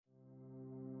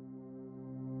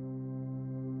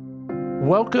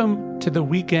Welcome to the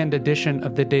weekend edition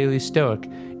of the Daily Stoic.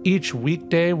 Each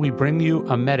weekday, we bring you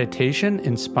a meditation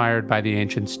inspired by the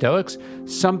ancient Stoics,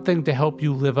 something to help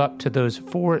you live up to those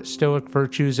 4 Stoic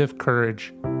virtues of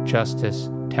courage,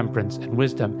 justice, temperance, and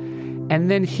wisdom.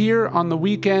 And then here on the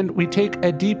weekend, we take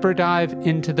a deeper dive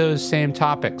into those same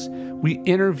topics. We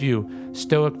interview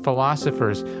Stoic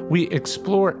philosophers. We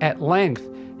explore at length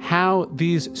how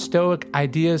these Stoic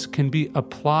ideas can be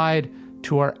applied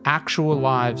to our actual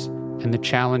lives and the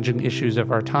challenging issues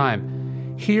of our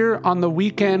time. Here on the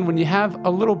weekend, when you have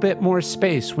a little bit more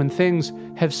space, when things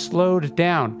have slowed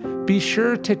down, be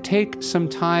sure to take some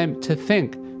time to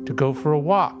think, to go for a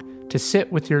walk, to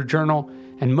sit with your journal,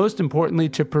 and most importantly,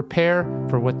 to prepare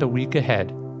for what the week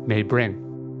ahead may bring.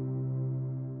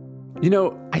 You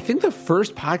know, I think the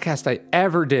first podcast I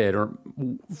ever did, or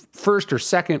first or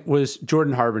second, was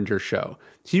Jordan Harbinger's show.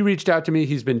 He reached out to me.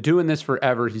 He's been doing this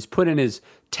forever. He's put in his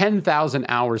 10,000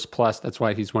 hours plus. That's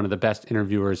why he's one of the best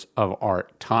interviewers of our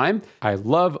time. I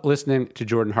love listening to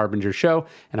Jordan Harbinger's show,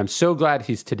 and I'm so glad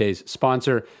he's today's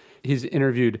sponsor. He's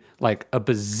interviewed like a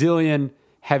bazillion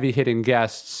heavy-hitting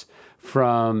guests,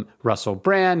 from Russell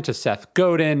Brand to Seth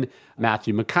Godin,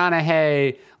 Matthew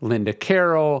McConaughey, Linda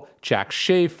Carroll, Jack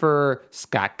Schaefer,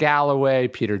 Scott Galloway,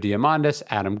 Peter Diamandis,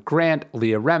 Adam Grant,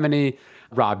 Leah Remini,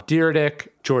 Rob Dyrdek,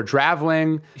 George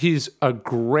Raveling. He's a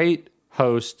great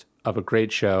host of a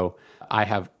great show. I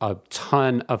have a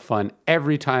ton of fun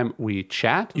every time we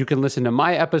chat. You can listen to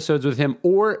my episodes with him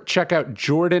or check out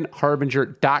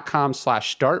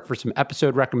jordanharbinger.com/start for some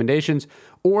episode recommendations,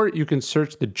 or you can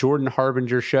search The Jordan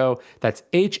Harbinger Show. That's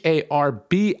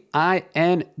HARBINGER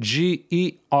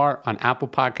on Apple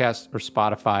Podcasts or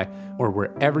Spotify or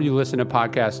wherever you listen to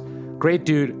podcasts. Great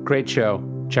dude, great show.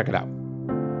 Check it out.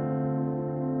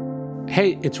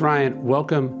 Hey, it's Ryan.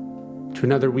 Welcome to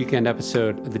another weekend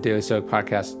episode of the Daily Stoic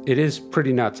Podcast. It is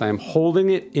pretty nuts. I am holding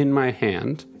it in my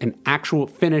hand, an actual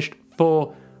finished,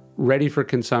 full, ready for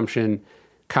consumption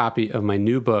copy of my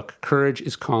new book, Courage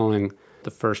is Calling, the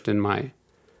first in my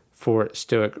 4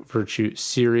 Stoic Virtue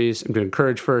series. I'm doing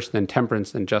courage first, then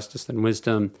temperance, then justice, then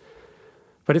wisdom.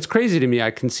 But it's crazy to me. I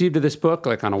conceived of this book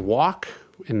like on a walk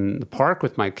in the park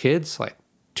with my kids like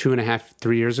 2.5,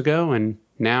 3 years ago, and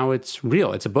now it's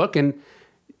real. It's a book, and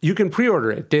you can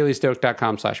pre-order it,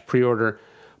 dailystoic.com/preorder.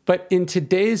 But in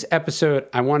today's episode,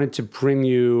 I wanted to bring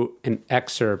you an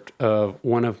excerpt of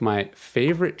one of my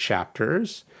favorite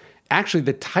chapters. Actually,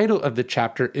 the title of the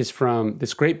chapter is from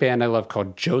this great band I love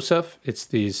called Joseph. It's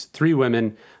these 3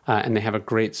 women, and they have a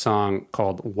great song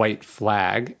called White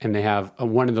Flag. And they have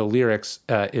one of the lyrics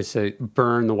is a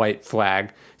burn the white flag.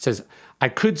 It says, "I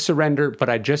could surrender, but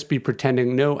I'd just be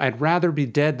pretending. No, I'd rather be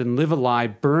dead than live a lie.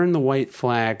 Burn the white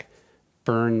flag.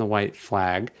 Burn the white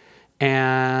flag."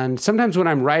 And sometimes when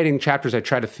I'm writing chapters, I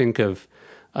try to think of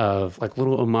like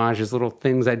little homages, little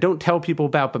things I don't tell people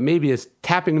about, but maybe it's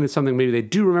tapping into something. Maybe they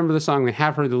do remember the song, they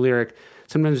have heard the lyric.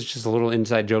 Sometimes it's just a little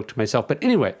inside joke to myself. But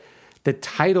anyway, the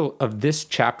title of this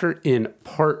chapter in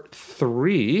part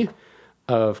 3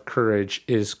 of Courage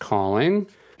is Calling,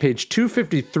 page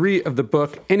 253 of the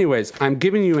book. Anyways, I'm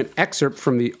giving you an excerpt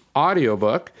from the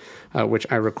audiobook, which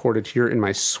I recorded here in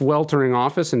my sweltering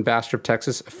office in Bastrop,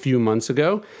 Texas, a few months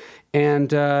ago.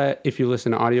 And if you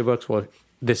listen to audiobooks, well,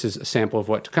 this is a sample of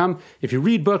what to come. If you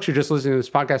read books, you're just listening to this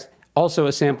podcast, also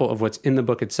a sample of what's in the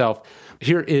book itself.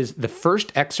 Here is the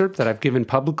first excerpt that I've given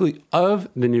publicly of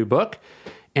the new book.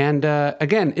 And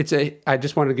again, I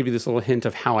just wanted to give you this little hint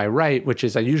of how I write, which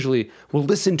is I usually will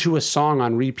listen to a song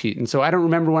on repeat. And so I don't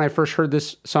remember when I first heard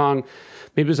this song.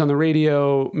 Maybe it was on the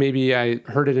radio, maybe I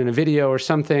heard it in a video or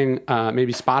something,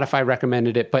 maybe Spotify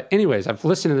recommended it. But anyways, I've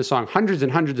listened to the song hundreds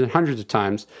and hundreds and hundreds of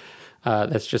times.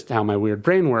 That's just how my weird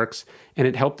brain works. And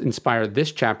it helped inspire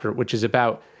this chapter, which is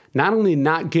about not only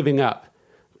not giving up,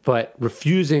 but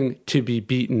refusing to be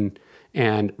beaten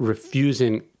and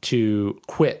refusing to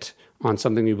quit on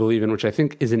something you believe in, which I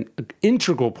think is an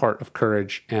integral part of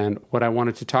courage and what I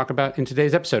wanted to talk about in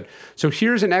today's episode. So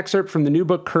here's an excerpt from the new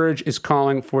book, Courage is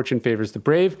Calling, Fortune Favors the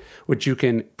Brave, which you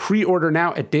can pre-order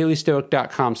now at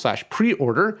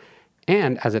dailystoic.com/preorder.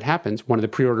 And as it happens, one of the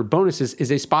pre-order bonuses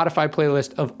is a Spotify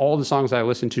playlist of all the songs I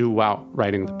listened to while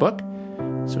writing the book.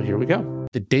 So here we go.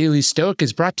 The Daily Stoic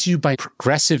is brought to you by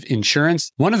Progressive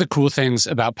Insurance. One of the cool things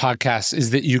about podcasts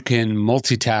is that you can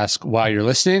multitask while you're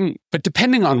listening, but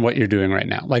depending on what you're doing right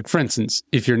now. Like, for instance,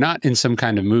 if you're not in some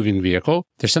kind of moving vehicle,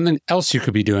 there's something else you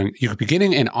could be doing. You could be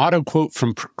getting an auto quote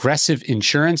from Progressive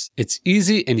Insurance. It's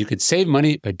easy, and you could save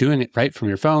money by doing it right from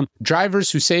your phone.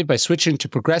 Drivers who save by switching to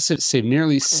Progressive save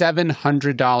nearly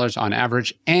 $700 on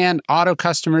average, and auto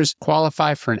customers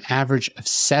qualify for an average of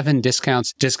 7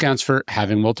 discounts. Discounts for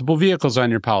having multiple vehicles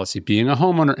on your policy, being a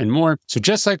homeowner, and more. So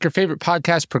just like your favorite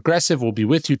podcast, Progressive will be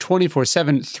with you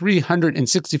 24/7,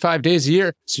 365 days a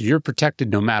year, so you're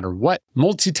protected no matter what.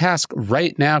 Multitask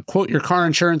right now. Quote your car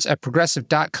insurance at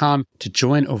Progressive.com to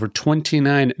join over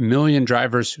 29 million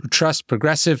drivers who trust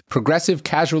Progressive. Progressive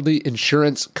Casualty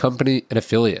Insurance Company and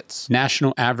Affiliates.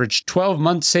 National average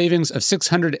 12-month savings of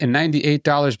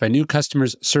 $698 by new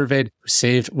customers surveyed who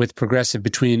saved with Progressive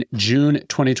between June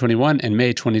 2021 and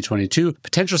May 2022.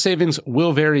 Potential savings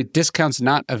will vary. Discounts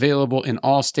not available in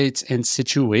all states and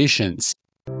situations.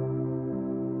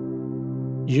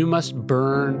 You must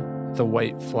burn the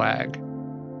white flag.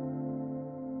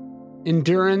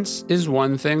 Endurance is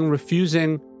one thing,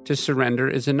 refusing to surrender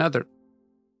is another.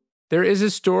 There is a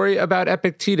story about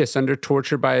Epictetus under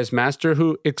torture by his master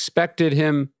who expected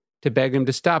him to beg him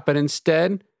to stop, but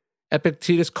instead,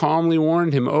 Epictetus calmly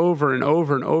warned him over and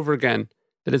over and over again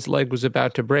that his leg was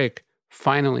about to break.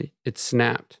 Finally, it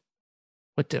snapped.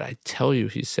 "What did I tell you?"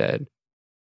 he said.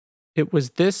 It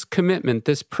was this commitment,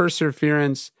 this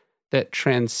perseverance, that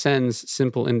transcends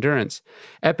simple endurance.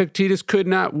 Epictetus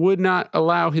would not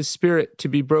allow his spirit to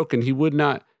be broken. He would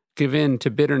not give in to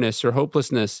bitterness or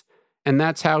hopelessness. And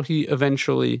that's how he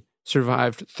eventually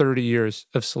survived 30 years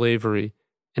of slavery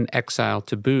and exile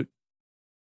to boot.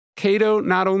 Cato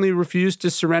not only refused to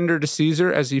surrender to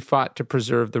Caesar as he fought to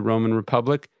preserve the Roman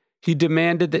Republic, he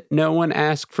demanded that no one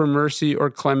ask for mercy or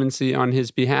clemency on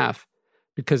his behalf,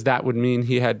 because that would mean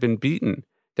he had been beaten,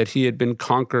 that he had been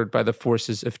conquered by the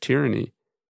forces of tyranny.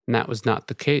 And that was not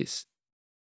the case.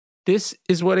 This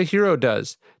is what a hero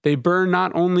does. They burn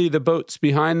not only the boats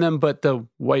behind them, but the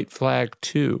white flag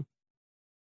too.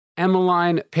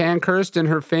 Emmeline Pankhurst, in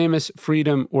her famous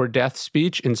Freedom or Death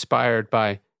speech, inspired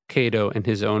by Cato and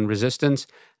his own resistance,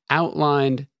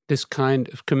 outlined this kind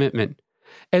of commitment.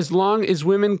 As long as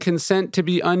women consent to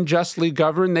be unjustly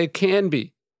governed, they can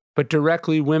be. But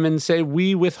directly, women say,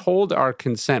 we withhold our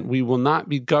consent. We will not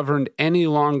be governed any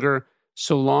longer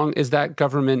so long as that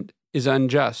government is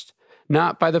unjust.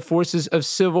 Not by the forces of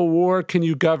civil war can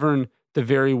you govern the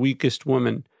very weakest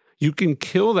woman. You can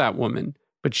kill that woman,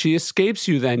 but she escapes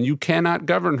you then. You cannot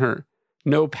govern her.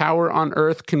 No power on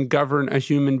earth can govern a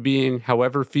human being,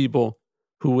 however feeble,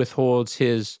 who withholds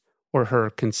his or her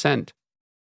consent.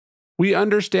 We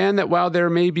understand that while there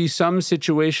may be some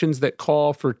situations that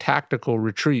call for tactical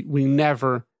retreat, we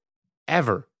never,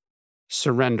 ever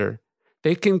surrender.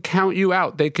 They can count you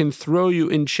out. They can throw you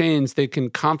in chains. They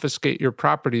can confiscate your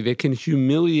property. They can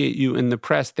humiliate you in the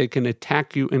press. They can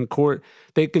attack you in court.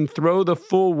 They can throw the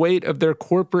full weight of their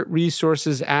corporate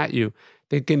resources at you.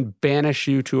 They can banish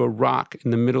you to a rock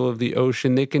in the middle of the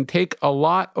ocean. They can take a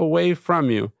lot away from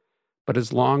you. But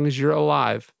as long as you're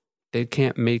alive, they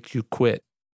can't make you quit.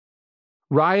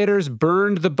 Rioters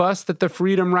burned the bus that the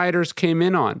Freedom Riders came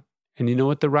in on. And you know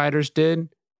what the riders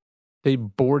did? They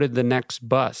boarded the next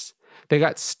bus. They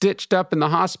got stitched up in the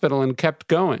hospital and kept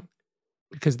going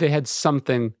because they had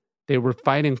something they were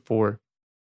fighting for.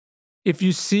 If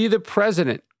you see the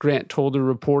president, Grant told a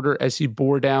reporter as he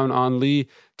bore down on Lee,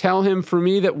 tell him for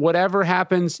me that whatever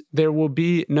happens, there will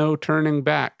be no turning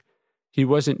back. He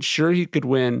wasn't sure he could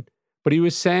win, but he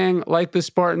was saying, like the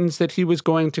Spartans, that he was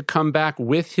going to come back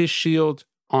with his shield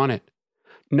on it.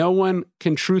 No one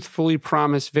can truthfully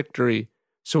promise victory.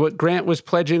 So what Grant was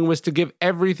pledging was to give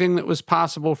everything that was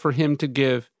possible for him to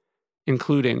give,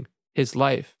 including his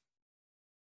life.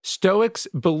 Stoics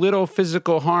belittle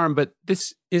physical harm, but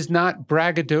this is not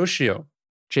braggadocio,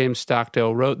 James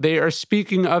Stockdale wrote. They are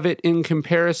speaking of it in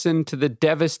comparison to the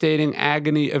devastating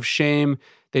agony of shame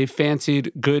they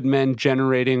fancied good men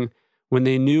generating when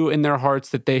they knew in their hearts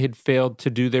that they had failed to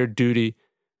do their duty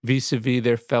vis-a-vis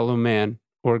their fellow man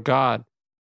or God.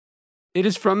 It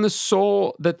is from the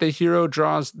soul that the hero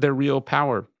draws their real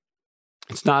power.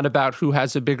 It's not about who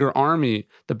has a bigger army,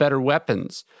 the better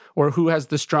weapons, or who has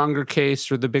the stronger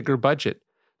case or the bigger budget.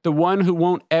 The one who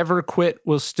won't ever quit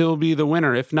will still be the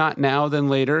winner, if not now, then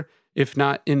later, if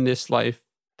not in this life,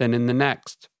 then in the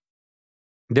next.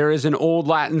 There is an old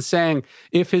Latin saying,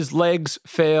 if his legs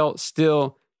fail,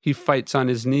 still he fights on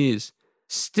his knees.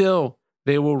 Still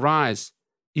they will rise,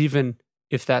 even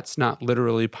if that's not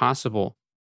literally possible.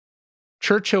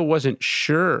 Churchill wasn't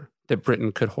sure that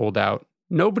Britain could hold out.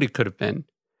 Nobody could have been.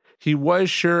 He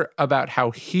was sure about how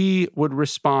he would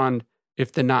respond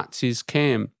if the Nazis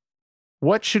came.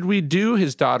 What should we do?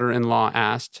 His daughter-in-law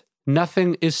asked.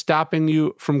 Nothing is stopping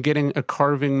you from getting a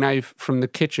carving knife from the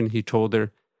kitchen, he told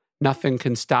her. Nothing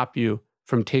can stop you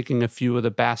from taking a few of the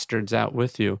bastards out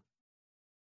with you.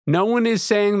 No one is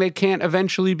saying they can't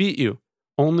eventually beat you,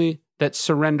 only that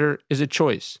surrender is a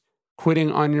choice.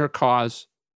 Quitting on your cause,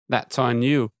 that's on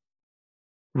you.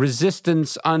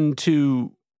 resistance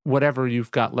unto whatever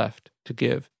you've got left to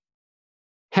give.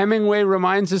 Hemingway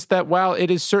reminds us that while it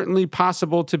is certainly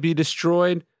possible to be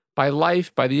destroyed by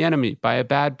life, by the enemy, by a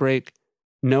bad break,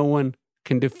 no one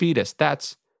can defeat us.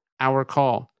 That's our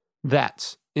call.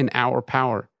 That's in our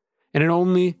power. And it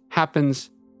only happens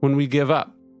when we give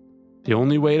up. The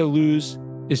only way to lose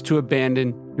is to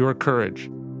abandon your courage.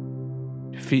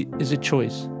 Defeat is a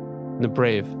choice, and the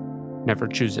brave never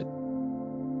choose it.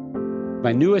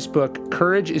 My newest book,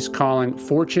 Courage is Calling,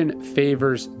 Fortune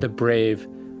Favors the Brave,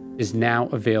 is now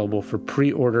available for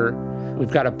pre-order.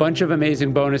 We've got a bunch of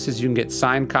amazing bonuses. You can get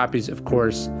signed copies, of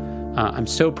course. I'm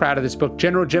so proud of this book.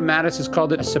 General Jim Mattis has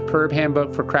called it a superb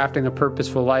handbook for crafting a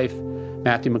purposeful life.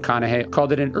 Matthew McConaughey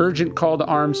called it an urgent call to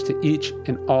arms to each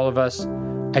and all of us.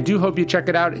 I do hope you check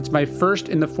it out. It's my first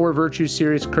in the 4 Virtues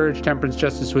series, Courage, Temperance,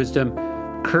 Justice, Wisdom.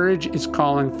 Courage is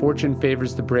Calling, Fortune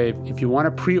Favors the Brave. If you want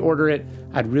to pre-order it,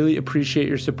 I'd really appreciate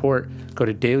your support. Go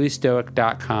to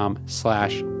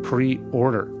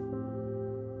dailystoic.com/pre-order.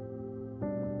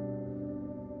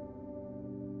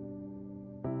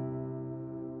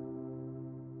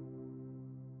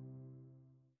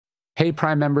 Hey,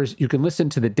 Prime members, you can listen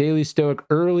to The Daily Stoic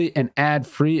early and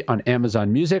ad-free on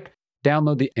Amazon Music.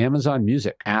 Download the Amazon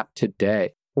Music app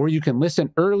today. Or you can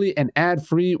listen early and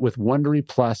ad-free with Wondery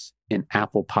Plus in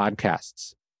Apple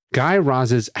Podcasts. Guy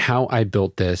Raz's How I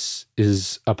Built This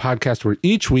is a podcast where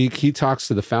each week he talks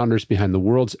to the founders behind the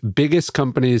world's biggest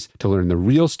companies to learn the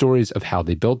real stories of how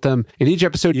they built them. In each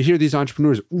episode, you hear these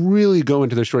entrepreneurs really go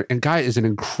into their story. And Guy is an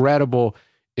incredible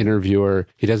interviewer.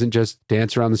 He doesn't just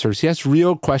dance around the surface. He asks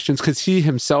real questions because he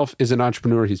himself is an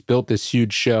entrepreneur. He's built this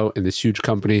huge show and this huge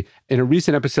company. In a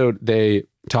recent episode, they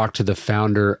talked to the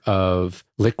founder of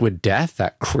Liquid Death,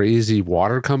 that crazy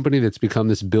water company that's become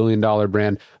this billion-dollar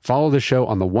brand. Follow the show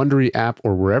on the Wondery app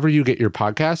or wherever you get your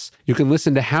podcasts. You can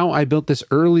listen to How I Built This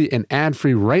early and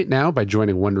ad-free right now by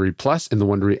joining Wondery Plus in the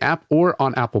Wondery app or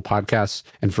on Apple Podcasts.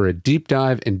 And for a deep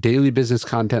dive in daily business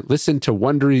content, listen to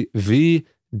Wondery, the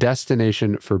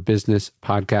destination for business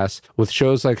podcasts, with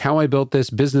shows like How I Built This,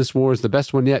 Business Wars, The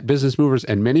Best One Yet, Business Movers,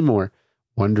 and many more.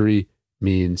 Wondery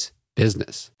means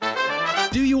business.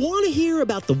 Do you want to hear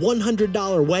about the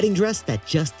 $100 wedding dress that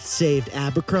just saved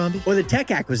Abercrombie? Or the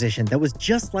tech acquisition that was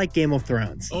just like Game of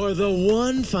Thrones? Or the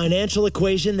one financial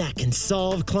equation that can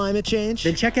solve climate change?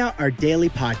 Then check out our daily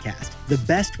podcast, The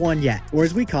Best One Yet, or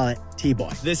as we call it,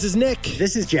 T-Boy. This is Nick.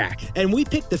 This is Jack. And we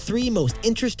pick the 3 most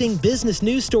interesting business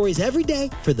news stories every day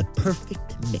for the perfect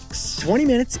mix. 20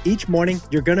 minutes each morning,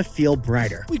 you're going to feel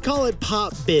brighter. We call it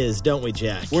Pop Biz, don't we,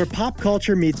 Jack? Where pop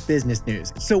culture meets business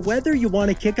news. So whether you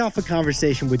want to kick off a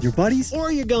conversation with your buddies,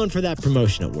 or you're going for that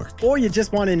promotion at work, or you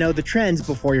just want to know the trends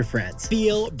before your friends,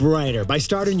 feel brighter by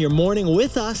starting your morning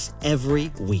with us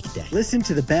every weekday. Listen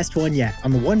to The Best One Yet on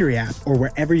the Wondery app or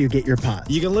wherever you get your pods.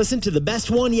 You can listen to The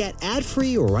Best One Yet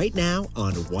ad-free right now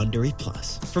on Wondery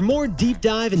Plus. For more deep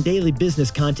dive and daily business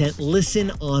content,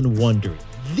 listen on Wondery,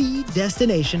 the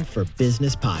destination for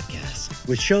business podcasts.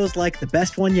 With shows like The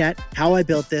Best One Yet, How I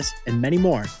Built This, and many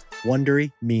more,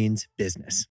 Wondery means business.